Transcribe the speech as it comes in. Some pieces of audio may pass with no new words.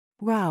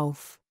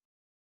Ralph.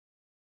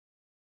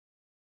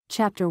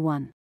 Chapter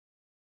 1.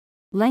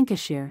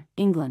 Lancashire,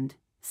 England,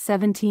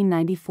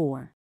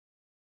 1794.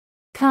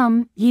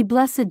 Come, ye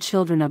blessed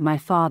children of my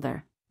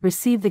Father,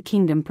 receive the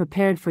kingdom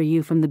prepared for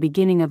you from the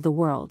beginning of the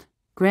world.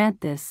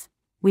 Grant this,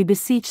 we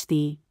beseech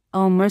thee,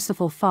 O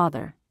merciful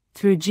Father,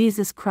 through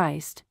Jesus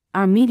Christ,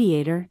 our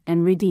mediator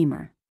and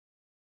Redeemer.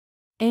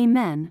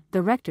 Amen,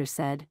 the rector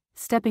said,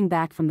 stepping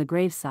back from the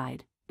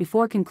graveside,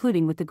 before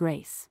concluding with the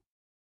grace.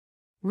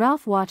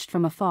 Ralph watched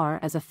from afar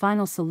as a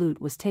final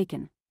salute was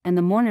taken, and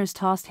the mourners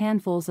tossed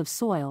handfuls of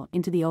soil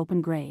into the open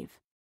grave.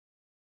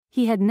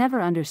 He had never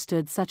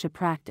understood such a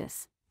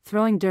practice,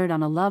 throwing dirt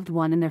on a loved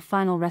one in their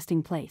final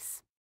resting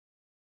place.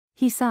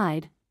 He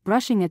sighed,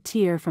 brushing a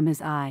tear from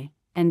his eye,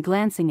 and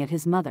glancing at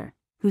his mother,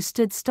 who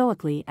stood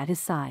stoically at his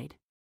side.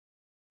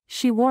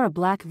 She wore a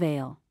black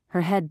veil,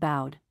 her head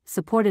bowed,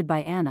 supported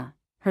by Anna,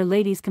 her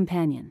lady's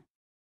companion.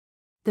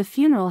 The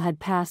funeral had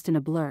passed in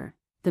a blur,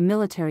 the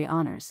military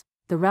honors,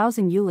 the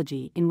rousing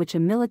eulogy in which a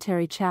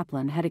military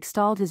chaplain had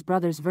extolled his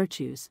brother's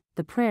virtues,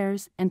 the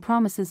prayers and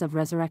promises of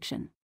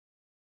resurrection.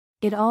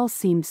 It all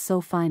seemed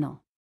so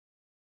final.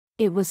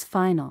 It was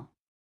final.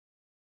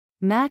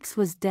 Max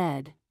was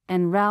dead,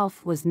 and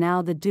Ralph was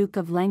now the Duke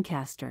of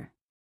Lancaster.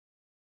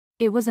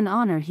 It was an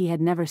honor he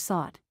had never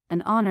sought,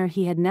 an honor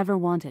he had never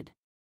wanted.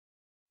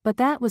 But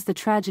that was the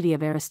tragedy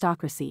of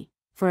aristocracy.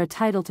 For a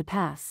title to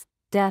pass,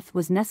 death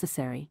was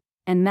necessary,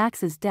 and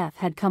Max's death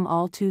had come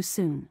all too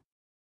soon.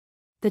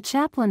 The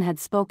chaplain had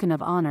spoken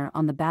of honor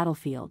on the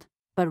battlefield,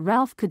 but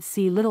Ralph could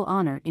see little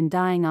honor in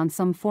dying on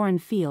some foreign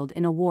field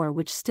in a war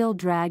which still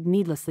dragged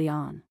needlessly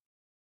on.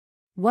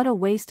 What a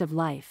waste of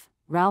life,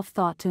 Ralph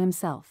thought to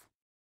himself.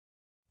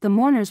 The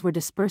mourners were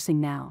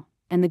dispersing now,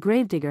 and the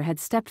gravedigger had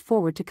stepped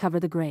forward to cover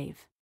the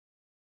grave.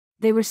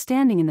 They were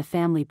standing in the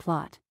family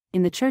plot,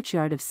 in the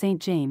churchyard of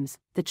St. James,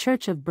 the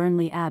church of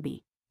Burnley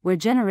Abbey, where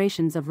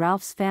generations of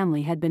Ralph's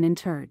family had been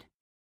interred.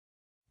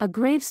 A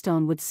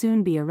gravestone would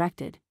soon be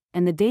erected,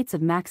 and the dates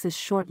of Max's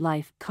short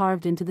life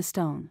carved into the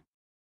stone.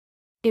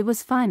 It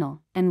was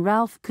final, and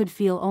Ralph could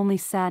feel only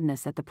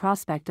sadness at the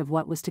prospect of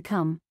what was to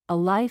come, a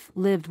life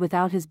lived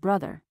without his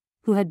brother,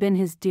 who had been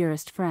his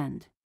dearest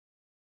friend.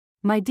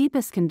 My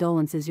deepest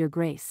condolences, Your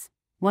Grace,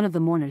 one of the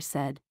mourners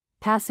said,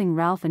 passing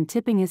Ralph and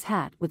tipping his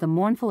hat with a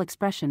mournful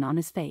expression on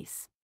his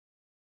face.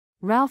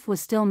 Ralph was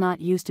still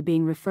not used to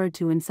being referred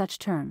to in such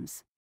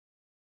terms.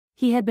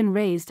 He had been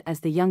raised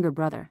as the younger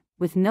brother,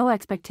 with no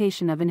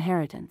expectation of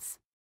inheritance.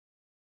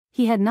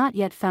 He had not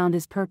yet found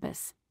his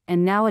purpose,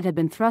 and now it had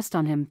been thrust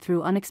on him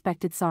through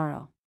unexpected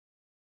sorrow.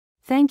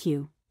 Thank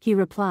you, he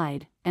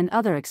replied, and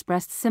others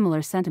expressed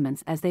similar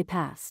sentiments as they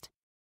passed.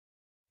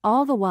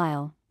 All the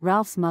while,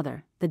 Ralph's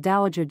mother, the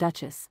Dowager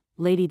Duchess,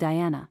 Lady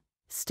Diana,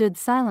 stood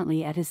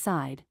silently at his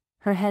side,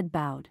 her head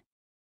bowed.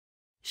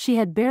 She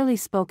had barely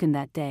spoken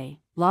that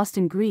day, lost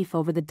in grief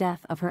over the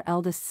death of her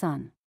eldest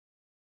son.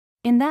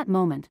 In that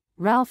moment,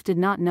 Ralph did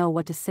not know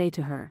what to say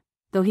to her,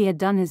 though he had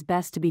done his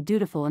best to be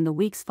dutiful in the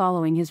weeks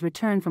following his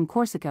return from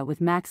Corsica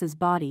with Max's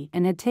body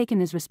and had taken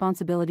his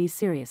responsibilities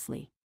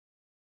seriously.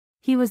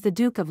 He was the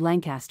Duke of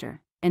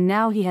Lancaster, and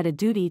now he had a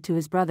duty to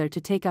his brother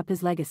to take up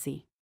his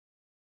legacy.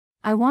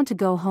 I want to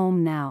go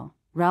home now,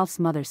 Ralph's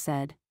mother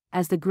said,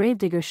 as the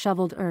gravedigger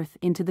shoveled earth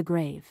into the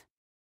grave.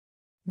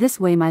 This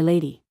way, my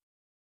lady.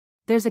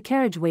 There's a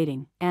carriage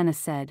waiting, Anna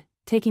said,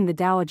 taking the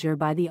dowager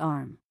by the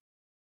arm.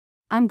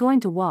 I'm going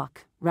to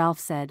walk, Ralph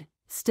said,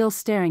 still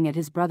staring at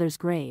his brother's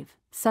grave,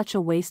 such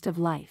a waste of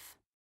life.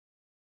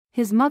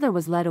 His mother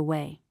was led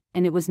away,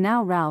 and it was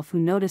now Ralph who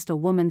noticed a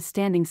woman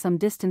standing some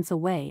distance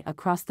away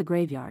across the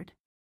graveyard.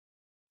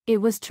 It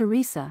was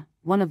Teresa,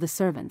 one of the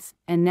servants,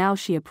 and now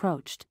she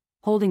approached,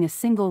 holding a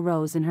single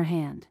rose in her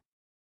hand.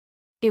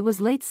 It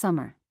was late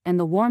summer, and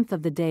the warmth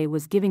of the day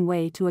was giving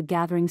way to a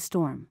gathering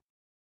storm.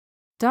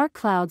 Dark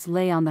clouds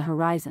lay on the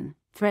horizon,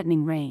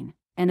 threatening rain,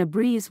 and a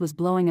breeze was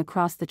blowing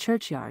across the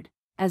churchyard,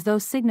 as though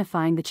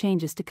signifying the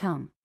changes to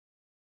come.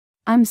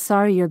 I'm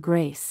sorry, Your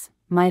Grace,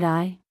 might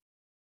I?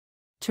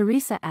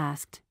 Teresa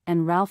asked,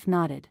 and Ralph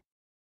nodded.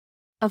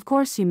 Of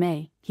course you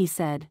may, he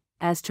said,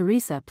 as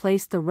Teresa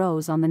placed the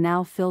rose on the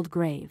now filled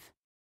grave.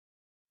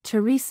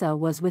 Teresa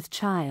was with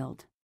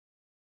child.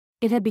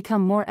 It had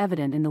become more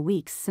evident in the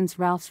weeks since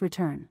Ralph's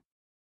return.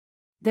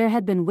 There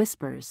had been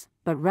whispers,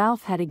 but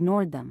Ralph had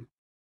ignored them.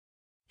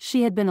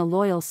 She had been a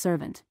loyal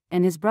servant,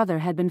 and his brother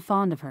had been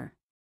fond of her.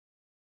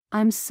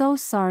 I'm so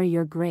sorry,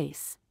 Your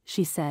Grace,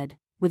 she said,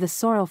 with a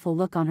sorrowful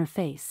look on her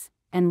face,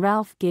 and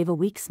Ralph gave a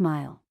weak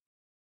smile.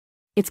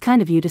 It's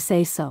kind of you to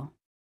say so.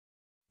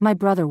 My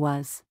brother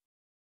was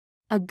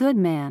a good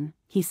man,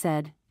 he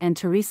said, and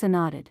Teresa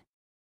nodded.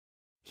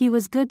 He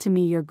was good to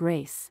me, Your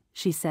Grace,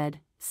 she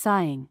said,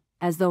 sighing,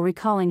 as though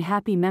recalling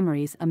happy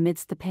memories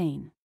amidst the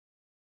pain.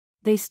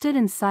 They stood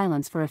in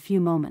silence for a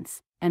few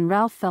moments, and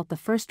Ralph felt the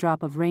first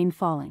drop of rain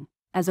falling,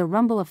 as a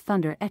rumble of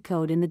thunder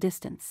echoed in the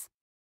distance.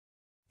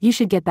 You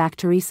should get back,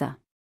 Teresa.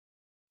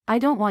 I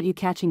don't want you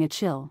catching a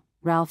chill,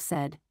 Ralph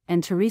said,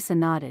 and Teresa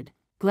nodded,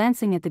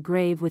 glancing at the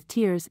grave with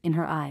tears in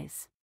her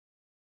eyes.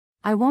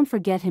 I won't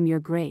forget him, Your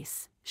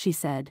Grace, she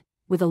said,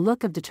 with a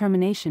look of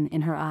determination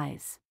in her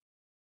eyes.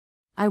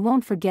 "I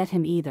won't forget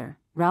him either,"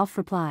 Ralph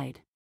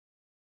replied.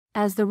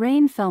 As the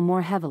rain fell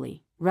more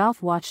heavily,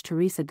 Ralph watched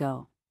Teresa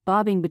go,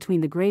 bobbing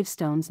between the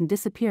gravestones and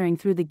disappearing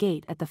through the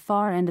gate at the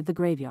far end of the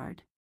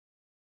graveyard.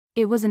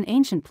 It was an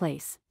ancient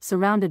place,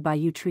 surrounded by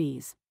yew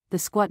trees, the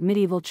squat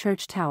medieval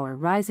church tower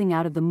rising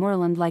out of the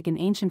moorland like an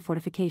ancient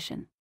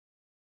fortification.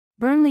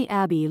 Burnley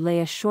Abbey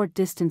lay a short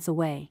distance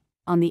away,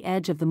 on the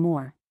edge of the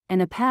moor,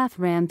 and a path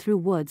ran through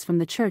woods from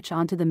the church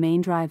onto the main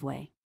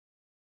driveway.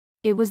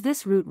 It was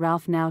this route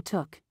Ralph now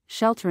took,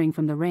 sheltering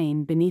from the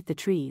rain beneath the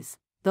trees,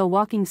 though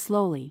walking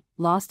slowly,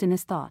 lost in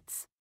his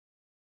thoughts.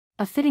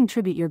 "A fitting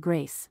tribute, Your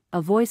Grace,"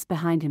 a voice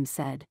behind him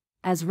said,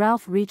 as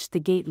Ralph reached the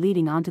gate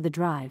leading onto the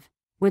drive,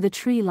 where the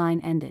tree line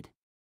ended.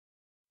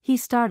 He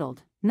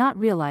startled, not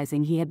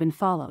realizing he had been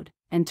followed,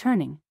 and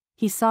turning,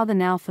 he saw the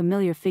now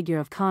familiar figure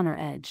of Connor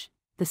Edge,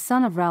 the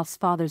son of Ralph's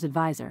father's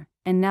advisor,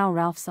 and now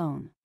Ralph's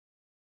own.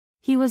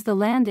 He was the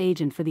land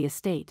agent for the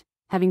estate,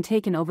 having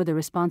taken over the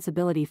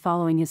responsibility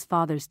following his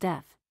father's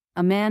death,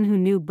 a man who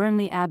knew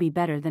Burnley Abbey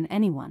better than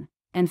anyone,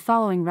 and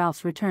following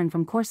Ralph's return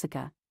from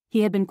Corsica,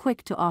 he had been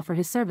quick to offer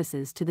his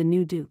services to the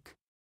new Duke.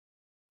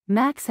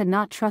 Max had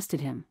not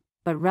trusted him,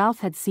 but Ralph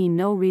had seen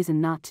no reason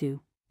not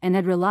to, and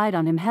had relied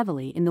on him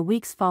heavily in the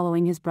weeks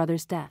following his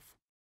brother's death.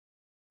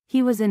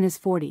 He was in his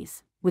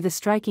 40s, with a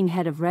striking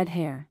head of red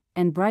hair,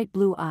 and bright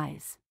blue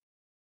eyes.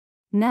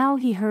 Now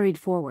he hurried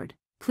forward,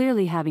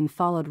 clearly having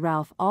followed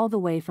Ralph all the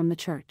way from the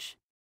church.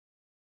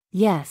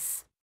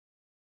 "Yes.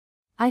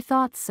 I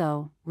thought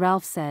so,"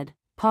 Ralph said,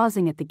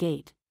 pausing at the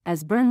gate,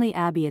 as Burnley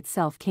Abbey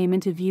itself came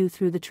into view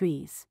through the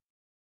trees.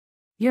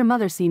 "Your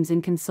mother seems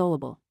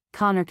inconsolable,"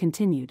 Connor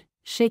continued,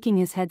 shaking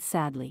his head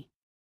sadly.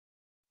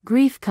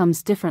 "Grief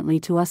comes differently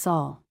to us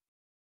all.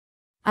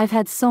 I've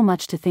had so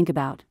much to think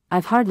about,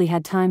 I've hardly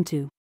had time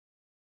to.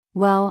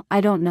 Well,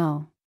 I don't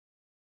know.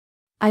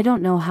 I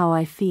don't know how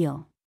I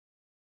feel.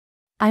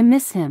 I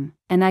miss him,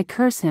 and I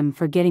curse him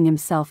for getting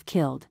himself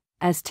killed,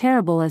 as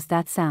terrible as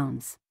that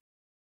sounds."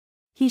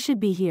 "He should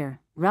be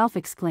here," Ralph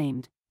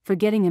exclaimed,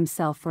 forgetting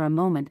himself for a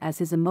moment as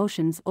his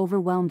emotions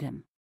overwhelmed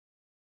him.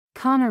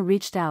 Connor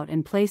reached out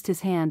and placed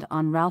his hand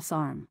on Ralph's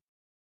arm.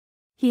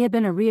 He had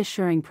been a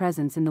reassuring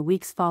presence in the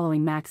weeks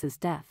following Max's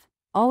death,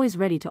 always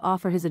ready to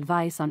offer his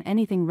advice on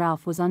anything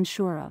Ralph was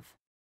unsure of.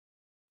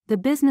 The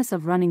business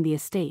of running the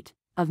estate,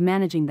 of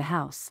managing the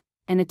house,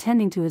 and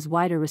attending to his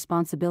wider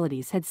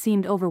responsibilities had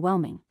seemed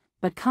overwhelming,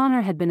 but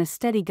Connor had been a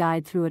steady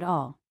guide through it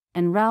all,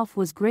 and Ralph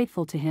was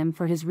grateful to him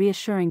for his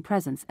reassuring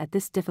presence at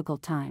this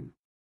difficult time.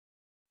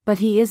 "But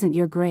he isn't,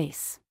 Your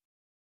Grace.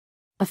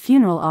 A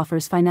funeral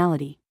offers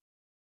finality.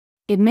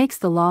 It makes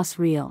the loss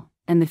real,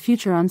 and the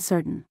future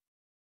uncertain.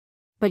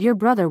 But your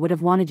brother would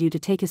have wanted you to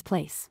take his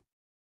place.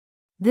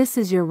 This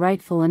is your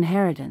rightful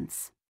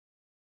inheritance."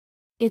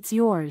 "It's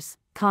yours,"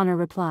 Connor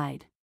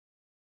replied.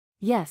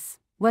 "Yes,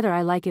 whether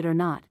I like it or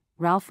not,"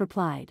 Ralph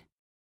replied.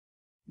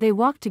 They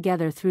walked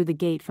together through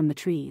the gate from the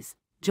trees,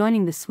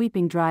 joining the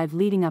sweeping drive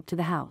leading up to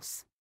the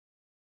house.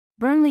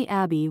 Burnley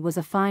Abbey was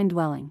a fine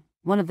dwelling,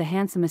 one of the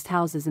handsomest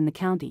houses in the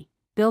county,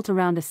 built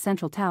around a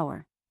central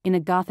tower, in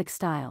a Gothic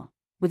style,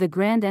 with a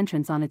grand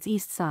entrance on its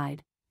east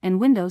side, and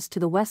windows to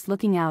the west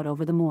looking out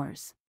over the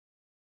moors.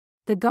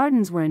 The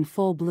gardens were in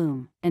full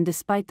bloom, and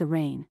despite the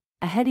rain,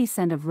 a heady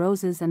scent of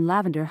roses and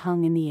lavender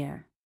hung in the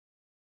air.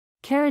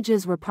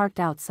 Carriages were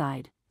parked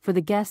outside, for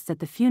the guests at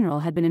the funeral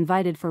had been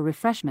invited for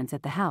refreshments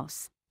at the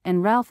house,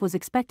 and Ralph was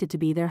expected to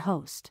be their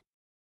host.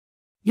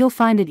 "You'll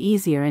find it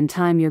easier in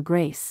time, Your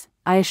Grace,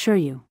 I assure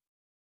you.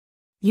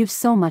 You've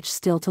so much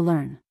still to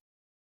learn.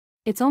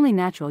 It's only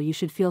natural you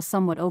should feel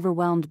somewhat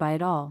overwhelmed by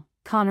it all,"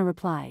 Connor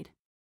replied.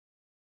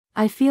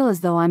 "I feel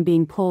as though I'm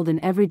being pulled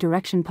in every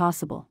direction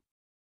possible.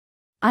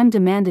 I'm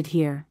demanded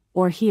here,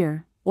 or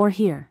here, or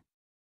here.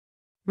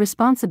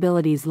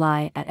 Responsibilities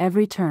lie at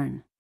every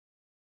turn.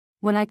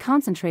 When I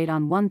concentrate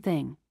on one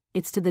thing,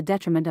 it's to the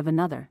detriment of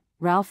another,"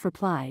 Ralph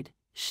replied,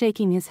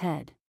 shaking his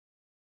head.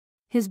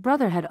 His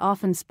brother had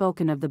often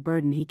spoken of the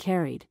burden he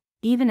carried,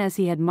 even as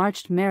he had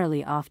marched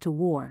merrily off to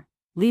war,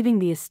 leaving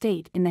the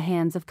estate in the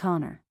hands of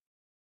Connor.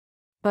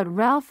 But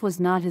Ralph was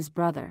not his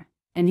brother,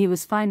 and he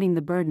was finding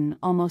the burden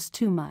almost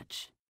too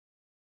much.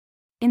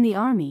 In the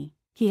army,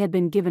 he had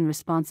been given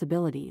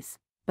responsibilities,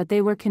 but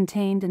they were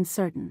contained and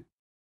certain.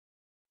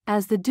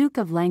 As the Duke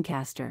of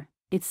Lancaster,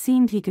 it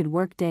seemed he could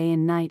work day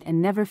and night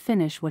and never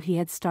finish what he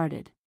had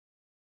started.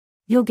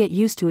 "You'll get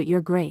used to it,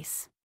 Your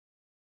Grace.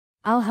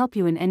 I'll help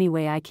you in any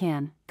way I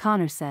can,"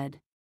 Connor said.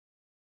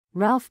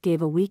 Ralph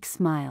gave a weak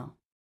smile.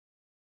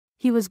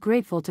 He was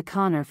grateful to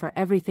Connor for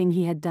everything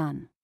he had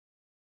done.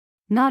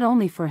 Not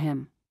only for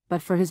him,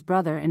 but for his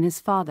brother and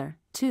his father,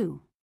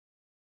 too.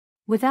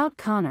 Without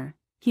Connor,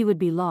 he would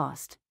be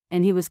lost,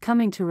 and he was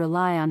coming to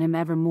rely on him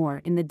ever more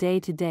in the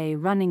day-to-day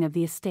running of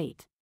the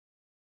estate.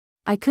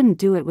 "I couldn't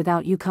do it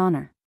without you,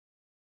 Connor.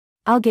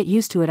 I'll get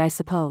used to it, I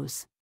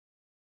suppose."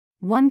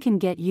 "One can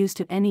get used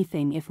to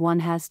anything if one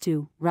has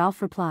to,"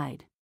 Ralph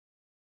replied.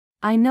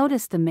 "I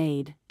noticed the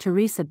maid,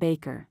 Teresa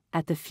Baker,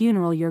 at the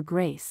funeral, Your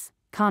Grace,"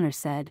 Connor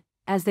said,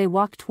 as they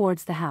walked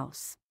towards the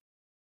house.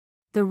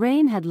 The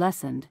rain had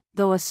lessened,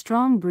 though a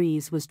strong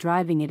breeze was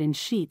driving it in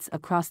sheets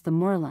across the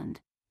moorland,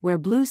 where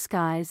blue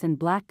skies and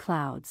black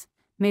clouds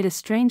made a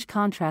strange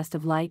contrast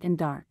of light and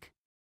dark.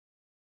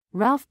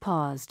 Ralph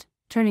paused,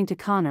 turning to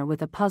Connor with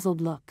a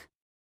puzzled look.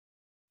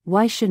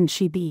 Why shouldn't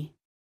she be?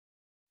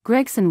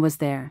 Gregson was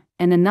there,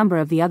 and a number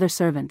of the other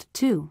servants,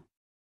 too.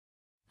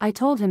 I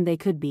told him they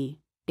could be.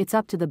 It's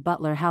up to the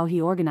butler how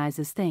he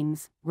organizes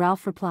things,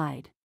 Ralph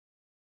replied.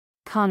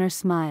 Connor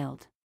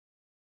smiled.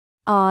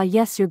 Ah,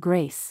 yes, your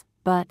grace,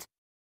 but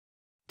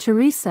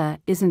Teresa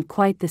isn't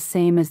quite the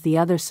same as the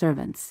other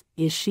servants,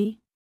 is she?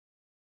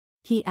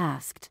 He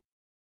asked.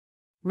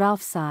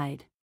 Ralph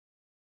sighed.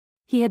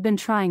 He had been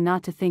trying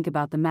not to think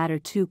about the matter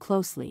too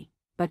closely,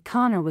 but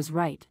Connor was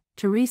right,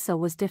 Teresa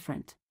was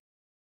different.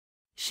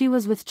 She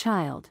was with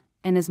child,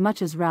 and as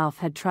much as Ralph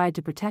had tried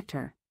to protect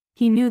her,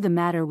 he knew the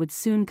matter would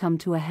soon come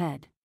to a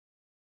head.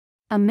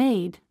 A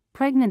maid,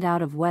 pregnant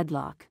out of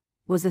wedlock,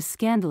 was a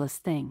scandalous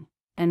thing,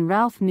 and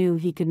Ralph knew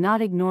he could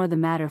not ignore the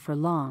matter for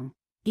long,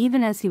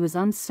 even as he was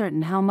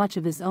uncertain how much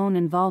of his own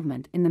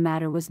involvement in the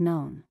matter was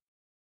known.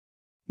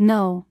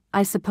 No,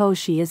 I suppose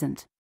she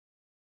isn't.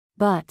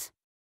 But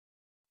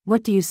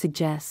what do you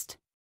suggest?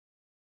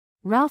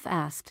 Ralph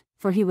asked,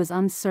 for he was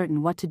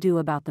uncertain what to do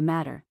about the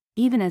matter,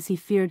 even as he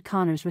feared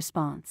Connor's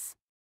response.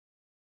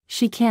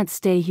 She can't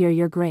stay here,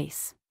 your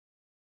grace.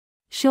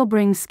 She'll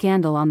bring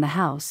scandal on the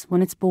house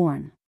when it's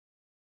born.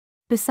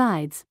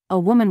 Besides, a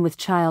woman with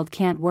child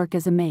can't work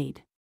as a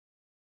maid.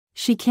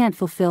 She can't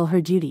fulfill her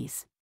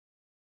duties.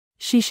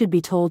 She should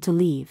be told to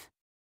leave.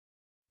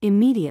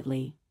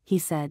 Immediately, he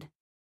said.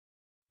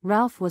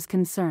 Ralph was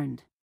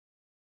concerned.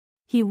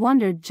 He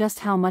wondered just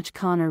how much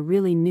Connor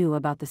really knew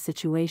about the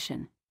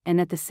situation, and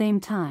at the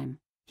same time,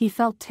 he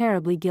felt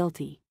terribly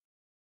guilty.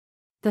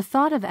 The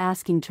thought of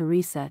asking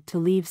Teresa to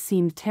leave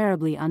seemed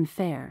terribly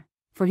unfair,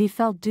 for he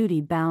felt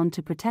duty-bound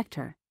to protect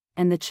her,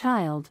 and the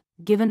child,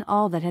 given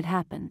all that had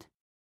happened.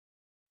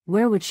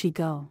 Where would she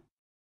go?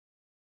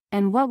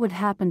 And what would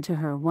happen to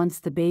her once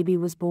the baby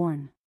was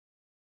born?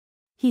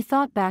 He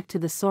thought back to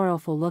the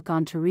sorrowful look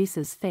on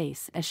Teresa's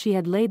face as she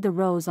had laid the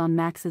rose on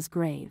Max's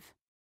grave.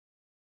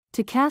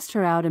 To cast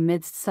her out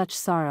amidst such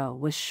sorrow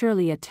was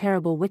surely a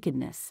terrible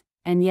wickedness,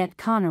 and yet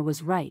Connor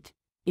was right.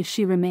 If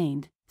she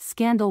remained,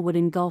 scandal would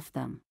engulf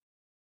them.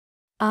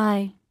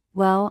 I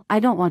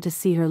don't want to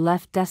see her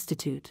left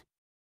destitute.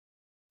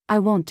 I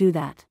won't do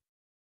that.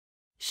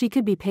 She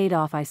could be paid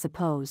off, I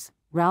suppose,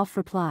 Ralph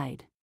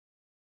replied.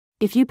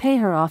 If you pay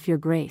her off, your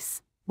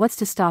grace, what's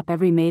to stop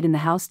every maid in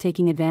the house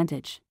taking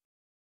advantage?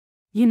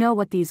 You know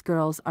what these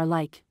girls are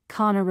like,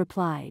 Connor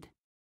replied.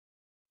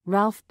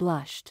 Ralph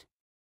blushed.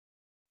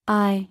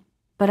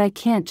 But I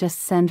can't just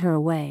send her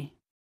away.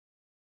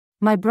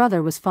 My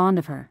brother was fond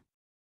of her.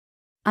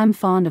 I'm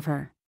fond of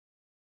her.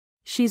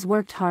 She's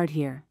worked hard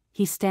here,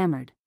 he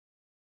stammered.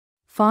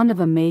 Fond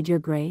of a maid, your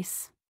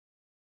grace?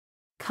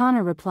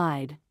 Connor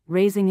replied,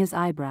 raising his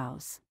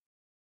eyebrows.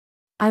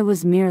 I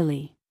was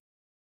merely.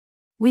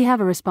 We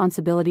have a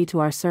responsibility to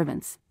our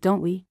servants,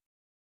 don't we?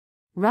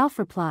 Ralph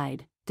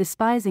replied,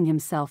 despising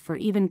himself for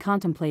even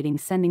contemplating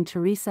sending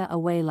Teresa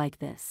away like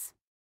this.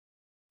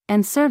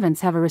 And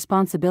servants have a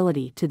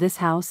responsibility to this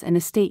house and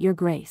estate, your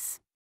grace.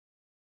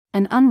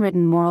 An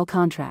unwritten moral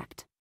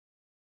contract.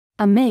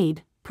 A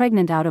maid,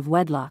 pregnant out of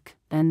wedlock,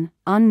 an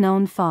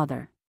unknown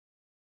father.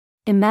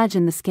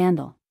 Imagine the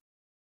scandal.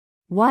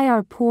 Why,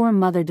 our poor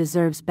mother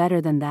deserves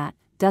better than that,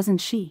 doesn't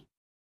she?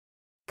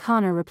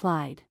 Connor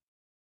replied.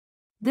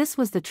 This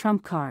was the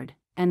trump card,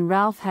 and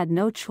Ralph had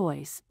no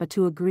choice but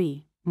to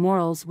agree.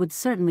 Morals would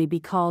certainly be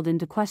called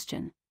into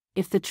question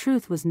if the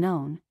truth was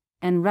known,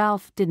 and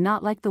Ralph did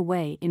not like the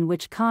way in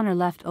which Connor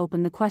left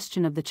open the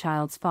question of the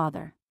child's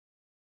father.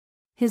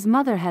 His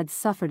mother had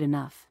suffered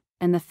enough,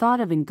 and the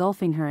thought of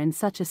engulfing her in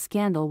such a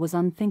scandal was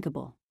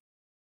unthinkable.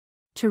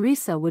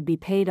 Teresa would be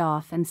paid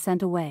off and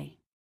sent away.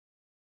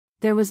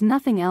 There was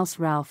nothing else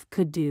Ralph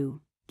could do,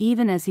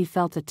 even as he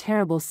felt a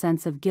terrible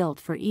sense of guilt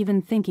for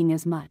even thinking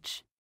as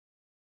much.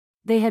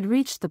 They had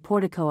reached the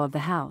portico of the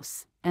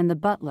house, and the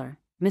butler,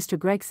 Mr.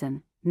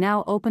 Gregson,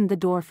 now opened the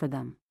door for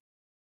them.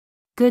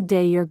 Good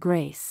day, your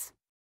grace.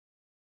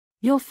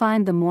 You'll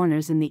find the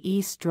mourners in the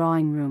east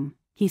drawing room,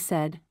 he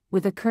said,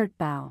 with a curt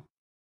bow.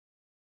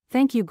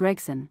 Thank you,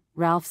 Gregson,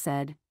 Ralph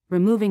said,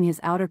 removing his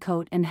outer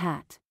coat and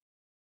hat.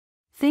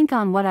 Think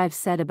on what I've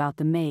said about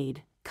the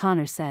maid,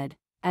 Connor said,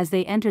 as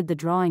they entered the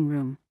drawing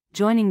room,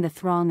 joining the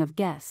throng of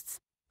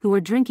guests, who were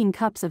drinking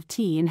cups of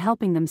tea and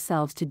helping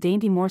themselves to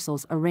dainty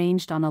morsels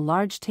arranged on a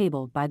large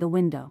table by the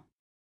window.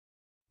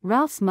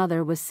 Ralph's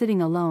mother was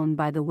sitting alone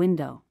by the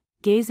window,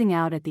 gazing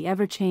out at the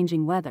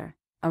ever-changing weather,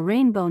 a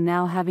rainbow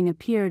now having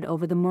appeared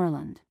over the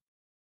moorland.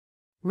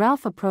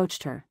 Ralph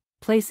approached her,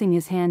 placing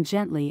his hand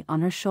gently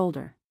on her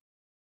shoulder.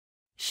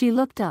 She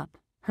looked up,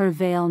 her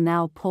veil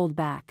now pulled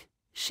back,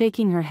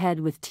 shaking her head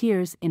with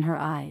tears in her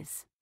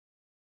eyes.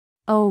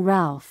 Oh,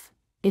 Ralph,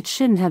 it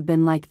shouldn't have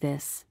been like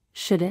this,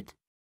 should it?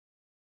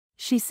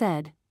 She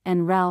said,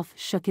 and Ralph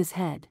shook his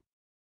head.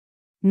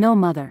 No,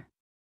 mother.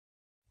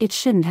 It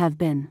shouldn't have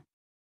been.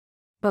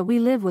 But we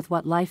live with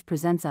what life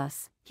presents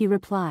us, he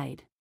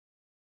replied.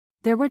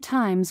 There were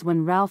times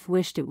when Ralph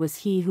wished it was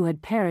he who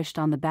had perished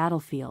on the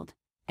battlefield,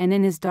 and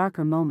in his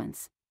darker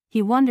moments,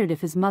 he wondered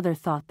if his mother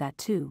thought that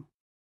too.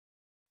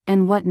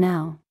 And what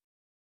now?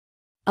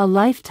 A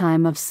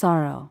lifetime of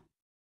sorrow.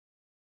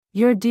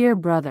 Your dear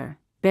brother,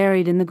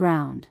 buried in the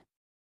ground.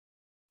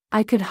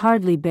 I could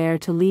hardly bear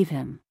to leave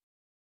him.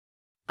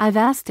 I've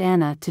asked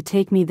Anna to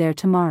take me there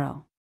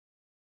tomorrow.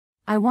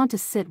 I want to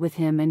sit with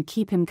him and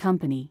keep him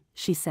company,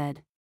 she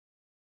said.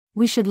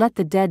 We should let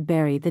the dead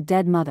bury the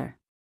dead mother.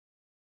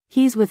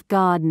 He's with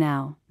God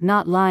now,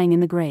 not lying in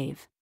the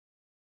grave.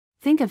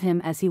 Think of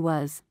him as he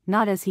was,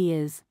 not as he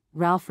is,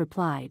 Ralph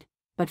replied,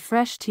 but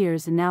fresh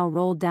tears now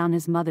rolled down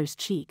his mother's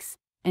cheeks,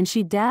 and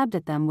she dabbed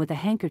at them with a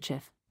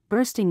handkerchief,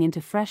 bursting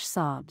into fresh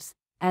sobs,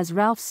 as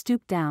Ralph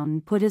stooped down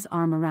and put his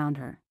arm around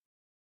her.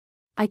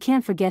 I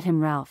can't forget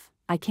him, Ralph,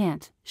 I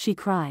can't, she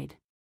cried.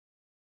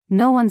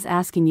 No one's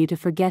asking you to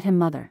forget him,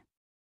 Mother.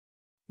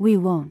 We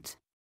won't.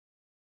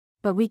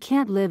 But we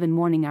can't live in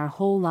mourning our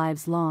whole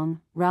lives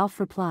long, Ralph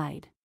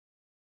replied.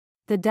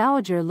 The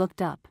dowager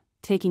looked up,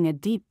 taking a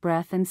deep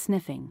breath and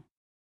sniffing.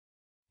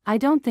 I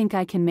don't think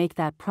I can make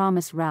that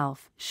promise,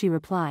 Ralph, she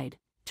replied,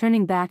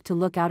 turning back to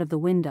look out of the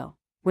window,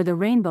 where the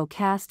rainbow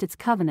cast its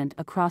covenant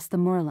across the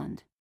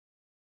moorland.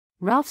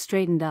 Ralph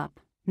straightened up,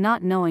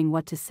 not knowing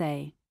what to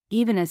say,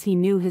 even as he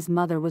knew his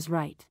mother was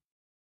right.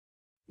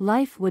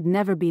 Life would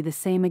never be the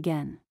same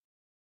again.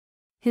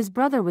 His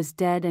brother was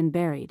dead and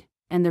buried,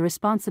 and the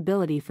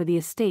responsibility for the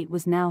estate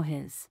was now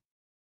his.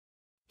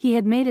 He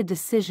had made a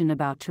decision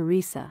about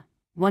Teresa,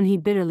 one he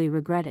bitterly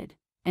regretted,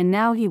 and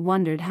now he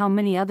wondered how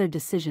many other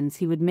decisions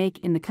he would make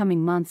in the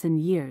coming months and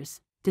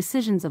years,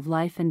 decisions of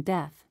life and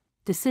death,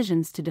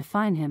 decisions to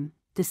define him,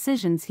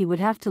 decisions he would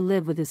have to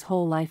live with his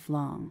whole life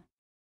long.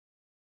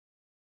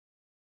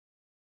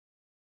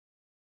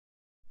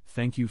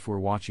 Thank you for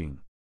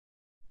watching.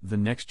 The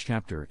next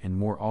chapter and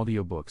more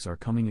audiobooks are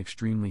coming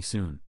extremely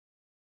soon.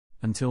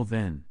 Until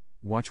then,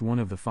 watch one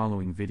of the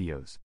following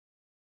videos.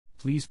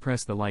 Please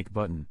press the like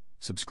button,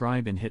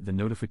 subscribe and hit the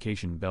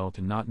notification bell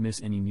to not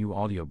miss any new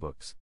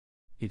audiobooks.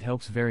 It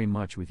helps very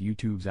much with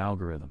YouTube's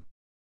algorithm.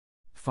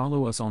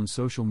 Follow us on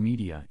social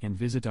media and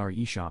visit our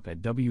eShop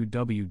at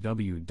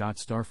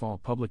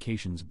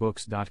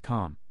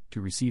www.starfallpublicationsbooks.com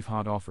to receive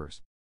hot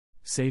offers.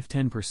 Save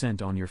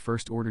 10% on your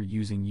first order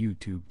using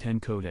YouTube 10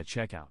 code at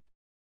checkout.